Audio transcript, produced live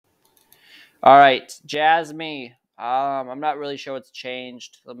All right, JASMY. I'm not really sure what's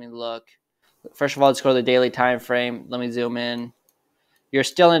changed. Let me look. First of all, let's go to the daily time frame. Let me zoom in. You're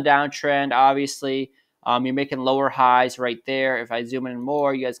still in a downtrend, obviously. You're making lower highs right there. If I zoom in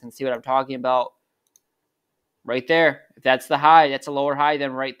more, you guys can see what I'm talking about. Right there. If that's the high, that's a lower high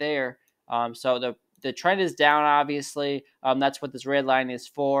then right there. So the trend is down, obviously. That's what this red line is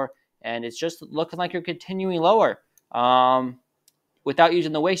for. And it's just looking like you're continuing lower. Without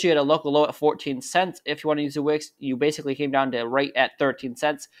using the wicks, you had a local low at 14 cents. If you want to use the wicks, you basically came down to right at 13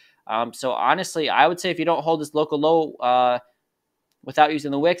 cents. So honestly, I would say if you don't hold this local low without using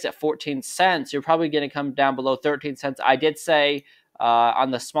the wicks at 14 cents, you're probably going to come down below 13 cents. I did say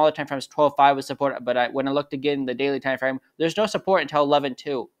on the smaller time frames, 12.5 was support, but when I looked again the daily time frame, there's no support until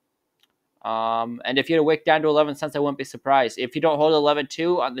 11.2. And if you had a wick down to 11 cents, I wouldn't be surprised. If you don't hold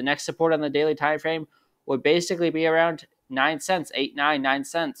 11.2, on the next support on the daily time frame would basically be around 9 cents, 8, 9, 9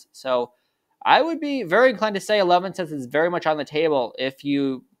 cents. So I would be very inclined to say 11 cents is very much on the table if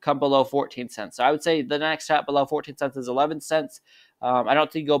you come below 14 cents. So I would say the next step below 14 cents is 11 cents. I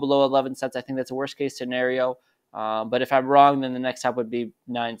don't think you go below 11 cents. I think that's a worst case scenario. But if I'm wrong, then the next step would be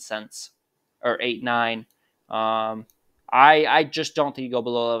 9 cents or 8, 9. I just don't think you go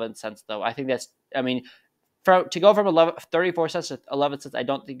below 11 cents, though. I think that's, I mean, to go from 34 cents to 11 cents, I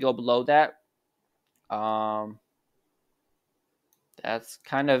don't think you go below that. That's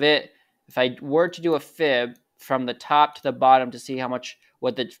kind of it. If I were to do a fib from the top to the bottom to see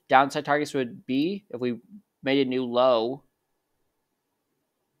what the downside targets would be if we made a new low,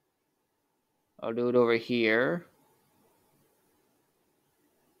 I'll do it over here.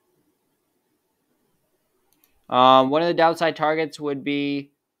 One of the downside targets would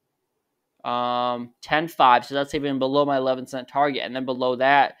be 10.5, so that's even below my 11-cent target, and then below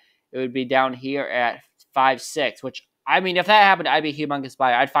that it would be down here at 5.6, which, I mean, if that happened, I'd be a humongous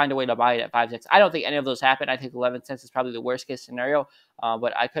buyer. I'd find a way to buy it at 5.6. I don't think any of those happen. I think 11 cents is probably the worst case scenario,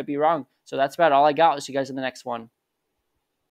 but I could be wrong. So that's about all I got. I'll see you guys in the next one.